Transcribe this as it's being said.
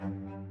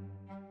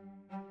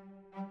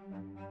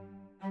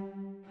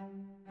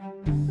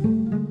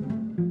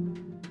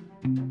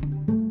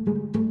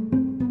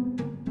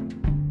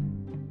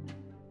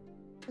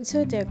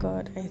So, dear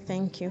God, I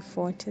thank you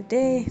for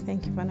today.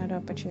 Thank you for another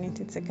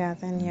opportunity to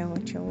gather and hear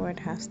what your word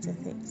has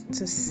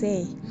to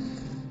say.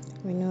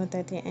 We know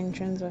that the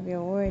entrance of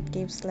your word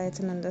gives light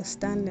and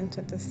understanding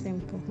to the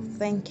simple.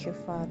 Thank you,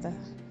 Father,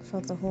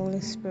 for the Holy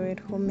Spirit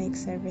who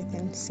makes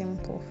everything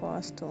simple for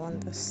us to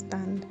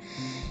understand.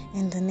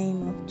 In the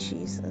name of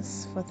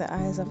Jesus, for the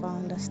eyes of our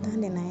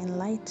understanding are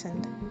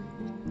enlightened.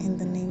 In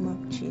the name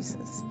of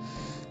Jesus.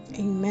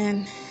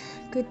 Amen.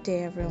 Good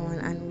day, everyone,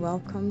 and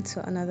welcome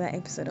to another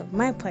episode of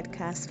my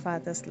podcast,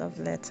 Father's Love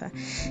Letter.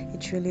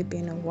 It's really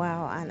been a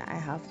while, and I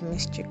have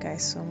missed you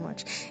guys so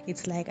much.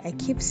 It's like I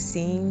keep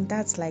saying,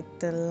 that's like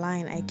the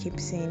line I keep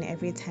saying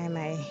every time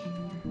I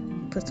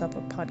put up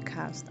a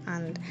podcast,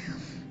 and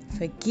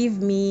forgive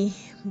me,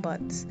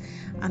 but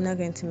I'm not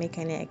going to make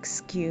any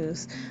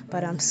excuse.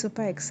 But I'm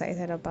super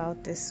excited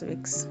about this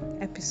week's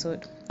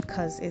episode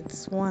because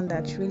it's one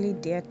that's really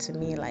dear to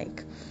me.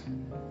 Like,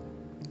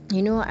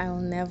 I'll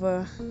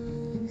never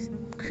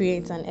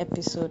create an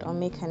episode or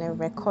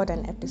record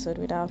an episode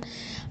without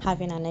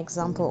having an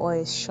example or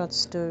a short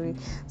story,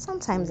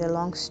 sometimes a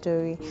long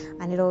story,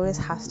 and it always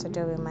has to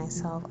do with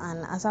myself.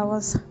 And as I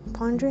was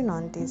pondering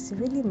on this, it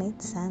really made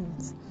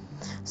sense.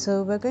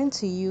 So we're going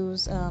to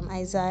use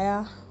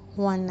Isaiah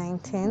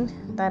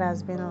 119. That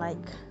has been like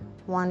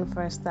one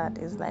verse that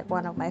is like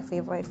one of my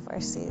favorite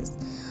verses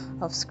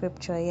of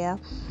scripture.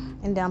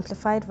 In the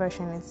Amplified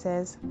Version, it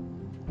says,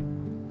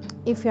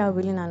 "If you are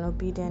willing and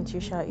obedient, you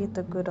shall eat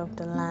the good of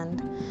the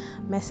land."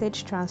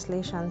 Message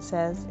translation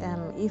says,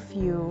 if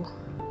you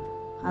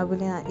are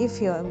willing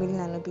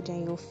and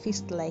obedient, you'll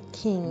feast like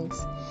kings.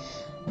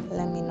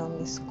 Let me not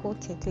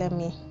misquote it. Let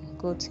me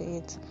go to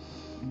it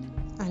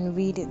and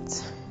read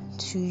it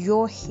to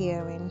your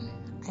hearing.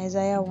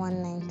 Isaiah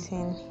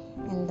 119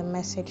 in the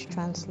Message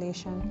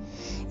translation.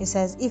 It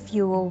says, "If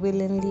you will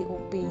willingly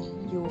obey,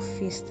 you will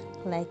feast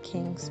like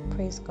kings."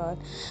 Praise God.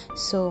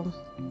 So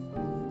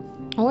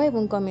what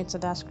even got me to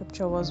that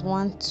scripture was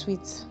one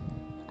tweet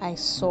I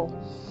saw,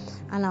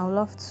 and I would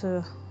love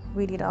to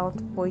read it out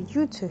for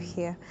you to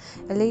hear.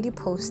 A lady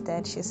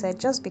posted, she said,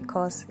 "Just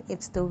because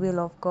it's the will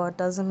of God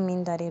doesn't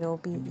mean that it'll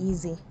be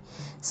easy.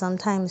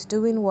 Sometimes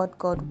doing what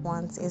God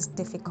wants is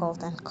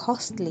difficult and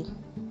costly.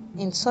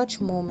 In such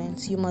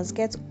moments, you must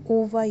get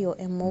over your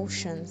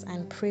emotions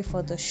and pray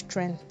for the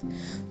strength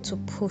to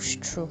push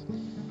through."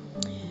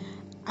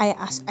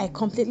 I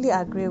completely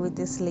agree with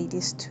this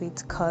lady's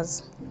tweet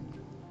because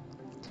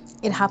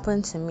it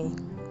happened to me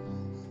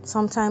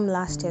sometime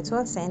last year,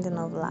 towards the ending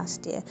of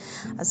last year,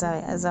 as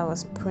I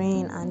was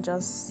praying and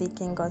just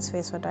seeking God's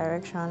face for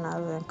direction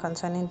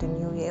concerning the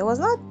new year. It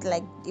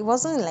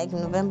wasn't like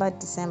November,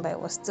 December.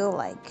 It was still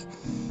like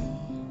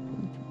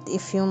a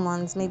few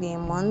months, maybe a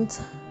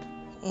month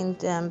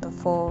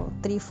before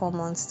 3-4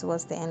 months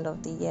towards the end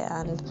of the year.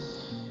 And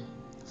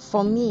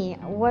for me,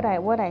 what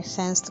I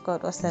sensed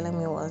God was telling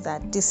me was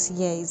that this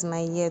year is my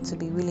year to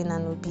be willing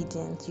and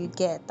obedient. You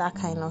get that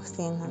kind of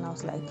thing. And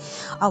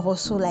I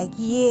was so like,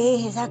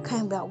 yeah, that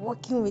kind, we are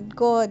working with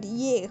God.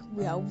 Yeah,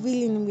 we are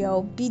willing, we are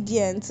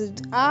obedient.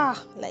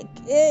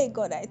 Hey,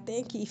 God, I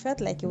thank you. It felt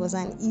like it was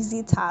an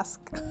easy task.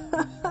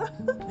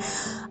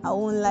 I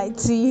won't lie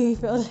to you. It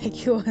felt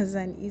like it was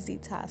an easy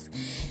task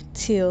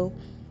till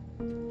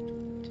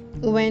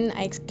when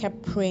I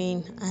kept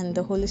praying and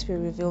the Holy Spirit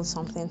revealed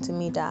something to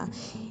me that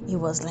it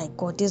was like,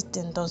 God, this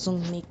thing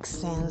doesn't make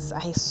sense.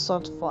 I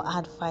sought for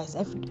advice.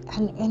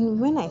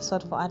 And when I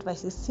sought for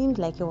advice, it seemed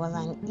like it was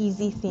an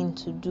easy thing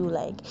to do.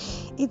 Like,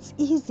 it's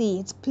easy,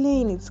 it's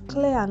plain, it's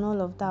clear and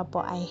all of that.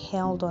 But I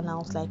held on. I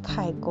was like,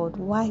 hi, God,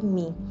 why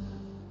me?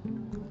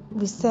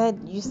 You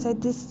said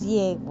this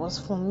year was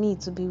for me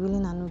to be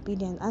willing and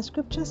obedient, and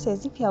scripture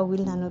says if you are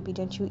willing and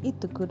obedient, you eat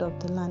the good of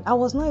the land. I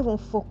was not even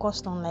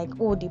focused on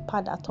the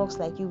part that talks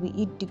like you will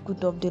eat the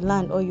good of the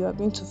land or you are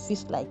going to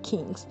feast like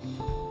kings.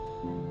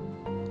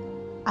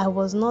 I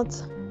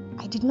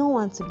did not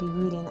want to be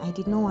willing. I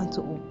did not want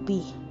to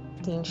obey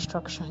the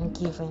instruction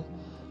given.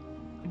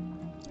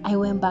 I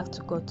went back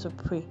to God to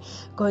pray.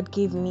 God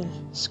gave me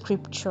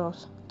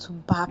scriptures to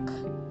back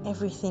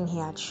everything he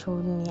had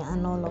shown me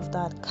and all of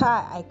that.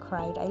 I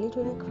cried. I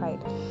literally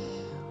cried.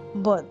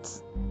 But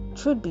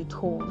truth be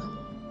told,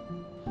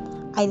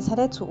 I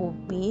decided to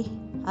obey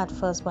at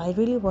first, but I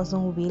really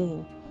wasn't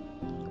willing.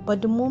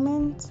 But the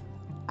moment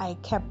I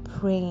kept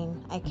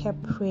praying,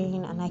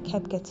 and I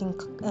kept getting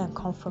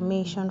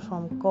confirmation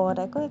from God.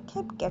 I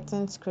kept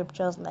getting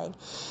scriptures like,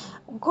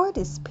 God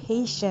is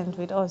patient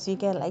with us. You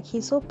get, like,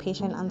 he's so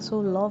patient and so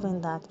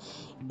loving that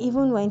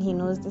even when he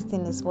knows this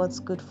thing is what's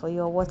good for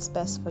you or what's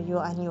best for you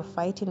and you're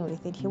fighting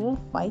with it, he won't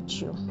fight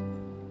you.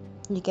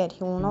 You get,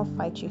 he will not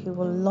fight you. He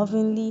will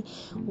lovingly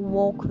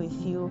walk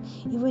with you,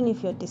 even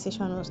if your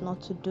decision was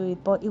not to do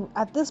it. But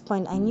at this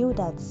point, I knew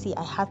that,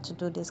 I had to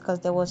do this because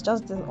there was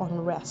just this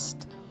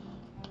unrest.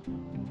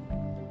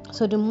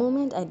 So the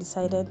moment I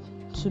decided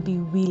to be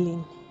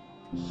willing,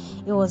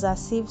 it was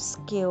as if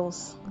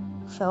scales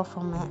fell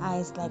from my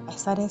eyes. Like I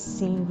started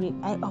seeing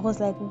I was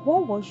like,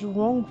 what was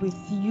wrong with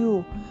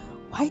you?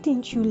 Why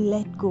didn't you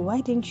let go?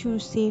 Why didn't you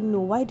say no?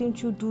 Why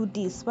didn't you do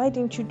this? Why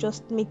didn't you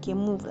just make a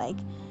move? Like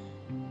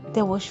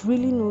there was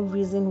really no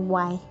reason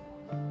why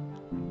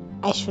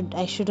I should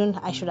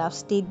have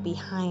stayed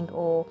behind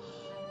or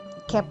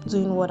kept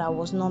doing what I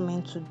was not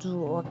meant to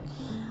do.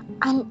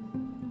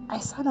 And I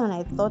sat and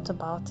I thought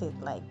about it,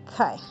 like,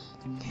 hi.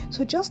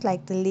 So just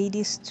like the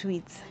lady's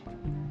tweet,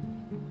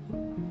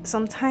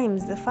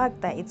 sometimes the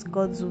fact that it's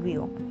God's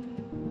will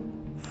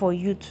for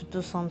you to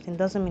do something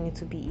doesn't mean it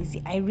to be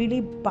easy. I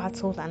really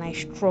battled and I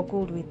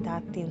struggled with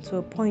that thing to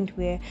a point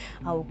where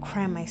I would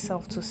cry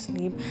myself to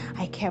sleep.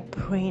 I kept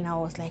praying. I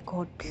was like,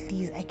 God,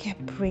 please. I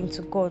kept praying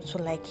to God to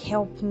like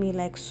help me,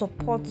 like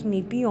support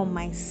me, be on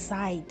my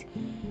side.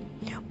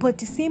 But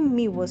the same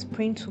me was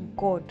praying to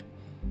God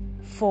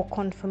for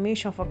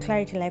confirmation, for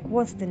clarity, like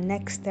what's the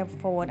next step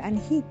forward, and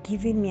he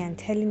giving me and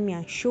telling me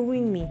and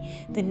showing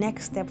me the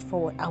next step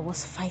forward. I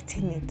was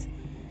fighting it.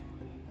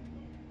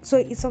 So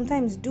it's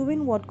sometimes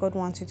doing what God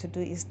wants you to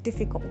do is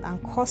difficult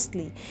and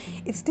costly.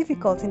 It's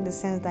difficult in the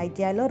sense that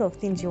there are a lot of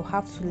things you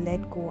have to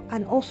let go,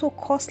 and also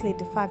costly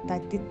the fact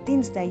that the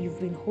things that you've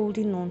been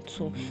holding on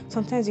to,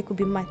 sometimes it could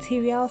be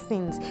material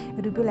things.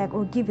 It would be like,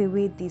 oh, give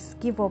away this,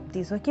 give up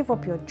this, or give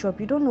up your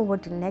job. You don't know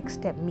what the next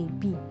step may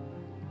be.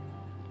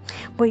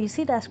 But you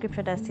see that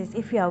scripture that says,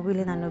 if you are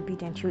willing and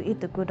obedient, you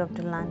eat the good of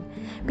the land.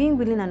 Being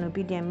willing and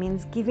obedient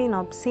means giving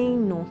up,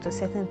 saying no to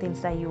certain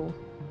things that you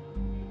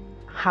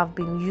have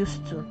been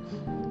used to.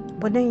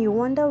 But then you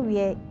wonder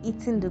where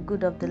eating the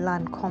good of the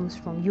land comes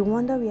from. You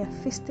wonder where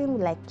feasting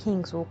like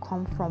kings will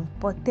come from.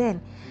 But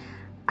then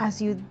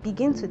as you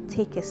begin to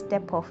take a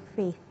step of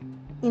faith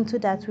into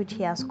that which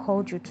he has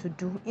called you to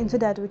do, into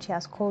that which he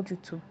has called you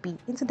to be,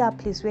 into that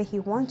place where he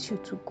wants you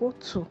to go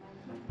to,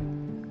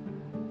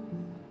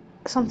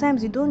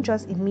 sometimes you don't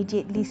just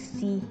immediately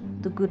see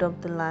the good of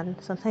the land.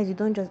 Sometimes you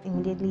don't just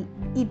immediately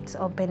eat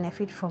or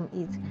benefit from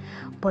it.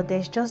 But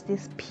there's just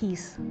this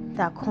peace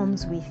that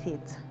comes with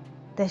it.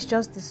 There's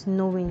just this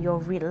knowing you're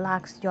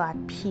relaxed, you're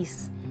at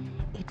peace.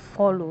 It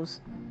follows.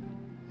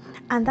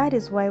 And that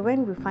is why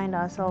when we find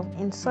ourselves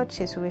in such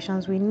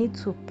situations, we need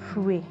to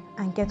pray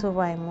and get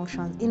over our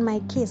emotions. In my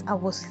case, I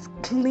was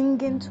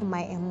clinging to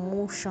my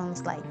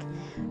emotions like,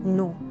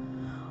 no.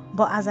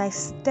 But as I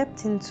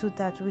stepped into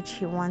that which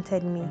he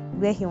wanted me,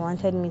 where he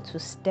wanted me to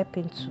step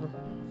into,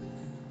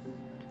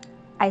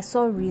 I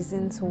saw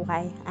reasons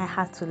why I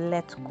had to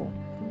let go.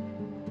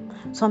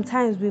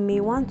 Sometimes we may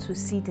want to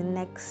see the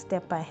next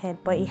step ahead,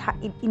 but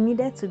it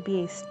needed to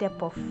be a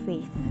step of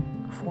faith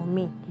for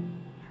me.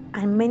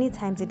 And many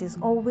times it is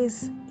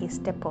always a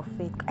step of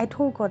faith. I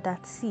told God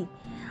that, see,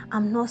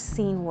 I'm not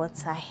seeing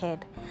what's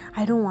ahead.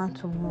 I don't want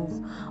to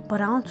move, but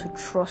I want to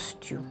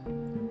trust you.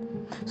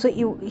 So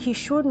he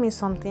showed me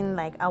something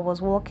like I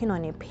was walking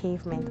on a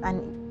pavement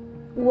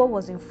and what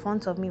was in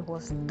front of me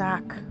was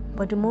dark.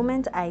 But the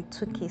moment I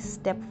took a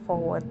step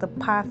forward, the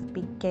path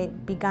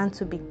began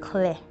to be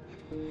clear.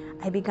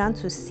 I began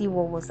to see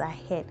what was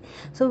ahead.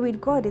 So with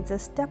God, it's a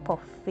step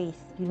of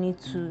faith you need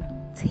to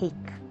take.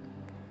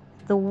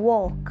 The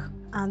walk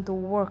and the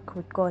work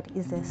with God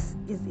is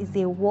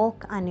a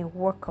walk and a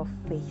work of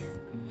faith.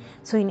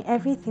 So in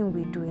everything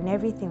we do, in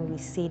everything we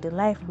say, the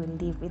life we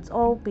live, it's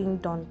all being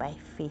done by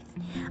faith.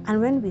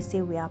 And when we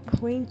say we are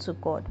praying to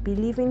God,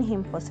 believing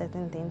him for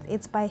certain things,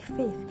 it's by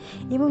faith.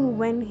 Even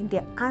when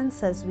the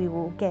answers we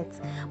will get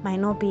might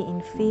not be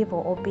in favor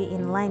or be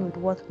in line with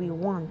what we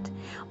want,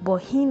 but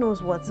he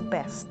knows what's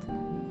best.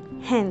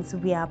 Hence,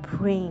 we are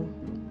praying.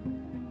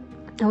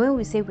 And when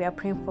we say we are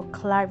praying for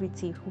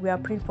clarity, we are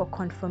praying for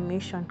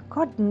confirmation.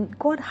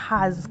 God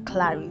has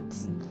clarity.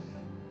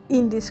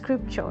 In the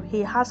scripture,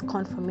 he has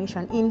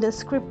confirmation in the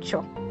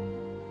scripture.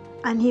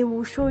 And he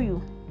will show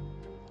you.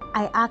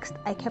 I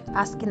kept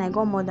asking, I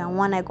got more than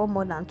one, I got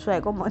more than two,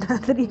 I got more than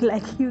three,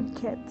 like you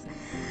get.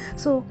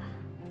 So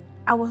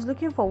I was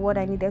looking for what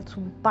I needed to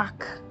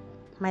back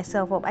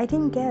myself up. I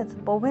didn't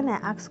get, but when I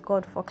asked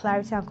God for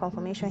clarity and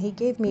confirmation, he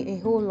gave me a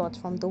whole lot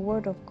from the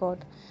word of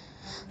God.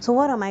 So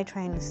what am I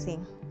trying to say?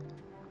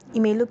 It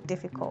may look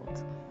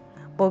difficult,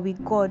 but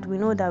with God, we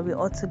know that we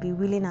ought to be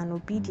willing and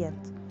obedient.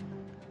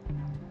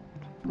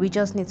 We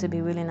just need to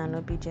be willing and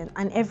obedient.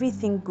 And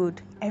everything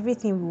good,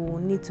 everything we will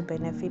need to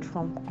benefit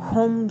from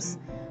comes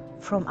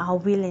from our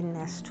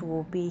willingness to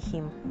obey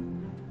him.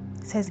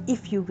 It says,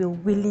 if you will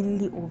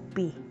willingly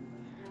obey.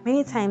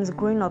 Many times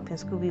growing up in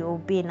school, we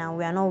obey now.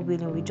 We are not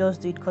willing. We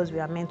just do it because we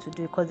are meant to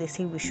do it, because they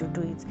say we should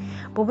do it.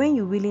 But when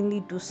you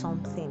willingly do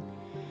something,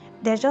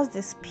 there's just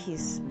this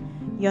peace.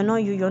 You're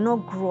not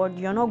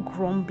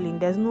grumbling.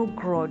 There's no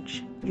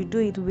grudge. You do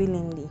it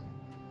willingly.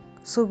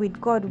 So with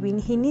God,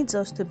 he needs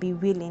us to be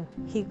willing.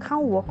 He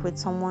can't work with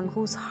someone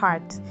whose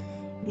heart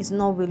is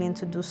not willing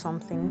to do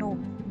something. No.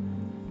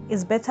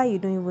 It's better you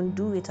don't even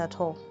do it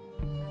at all.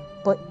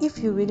 But if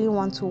you really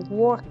want to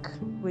work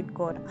with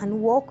God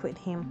and walk with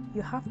him,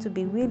 you have to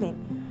be willing.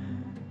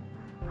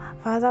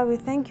 Father, we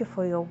thank you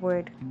for your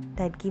word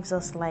that gives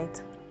us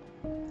light.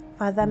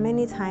 Father,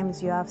 many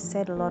times you have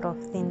said a lot of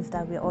things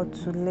that we ought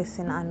to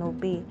listen and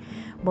obey,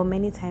 but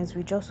many times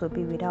we just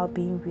obey without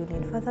being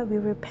willing. Father, we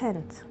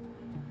repent.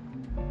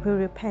 We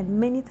repent.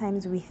 Many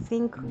times we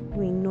think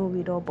we know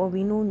it all, but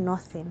we know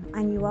nothing.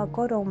 And you are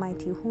God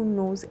Almighty who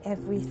knows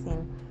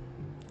everything.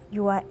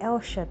 You are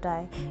El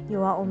Shaddai.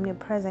 You are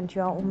omnipresent.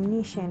 You are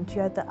omniscient.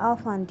 You are the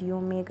Alpha and the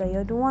Omega.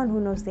 You're the one who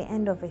knows the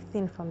end of a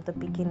thing from the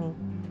beginning.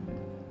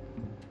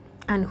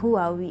 And who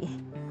are we?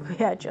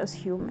 We are just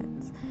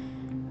humans.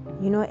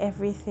 You know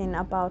everything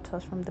about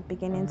us from the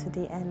beginning to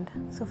the end.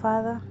 So,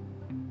 Father,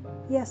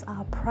 yes,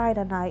 our pride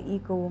and our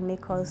ego will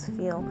make us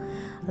feel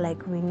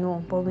like we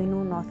know, but we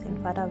know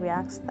nothing. Father,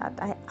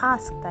 I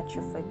ask that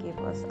you forgive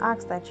us.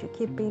 Ask that you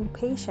keep being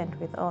patient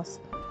with us,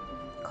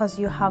 because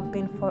you have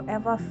been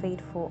forever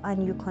faithful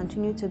and you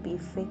continue to be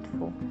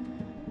faithful.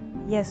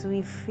 Yes,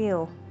 we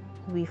fail,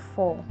 we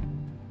fall,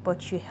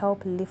 but you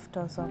help lift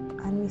us up,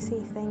 and we say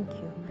thank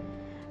you.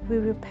 We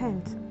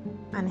repent,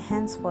 and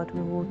henceforth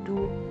we will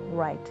do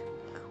right.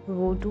 We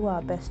will do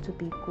our best to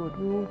be good.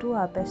 We will do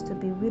our best to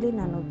be willing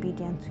and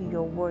obedient to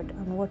your word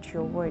and what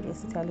your word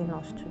is telling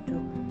us to do.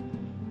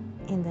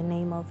 In the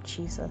name of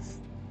Jesus.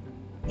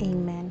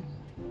 Amen.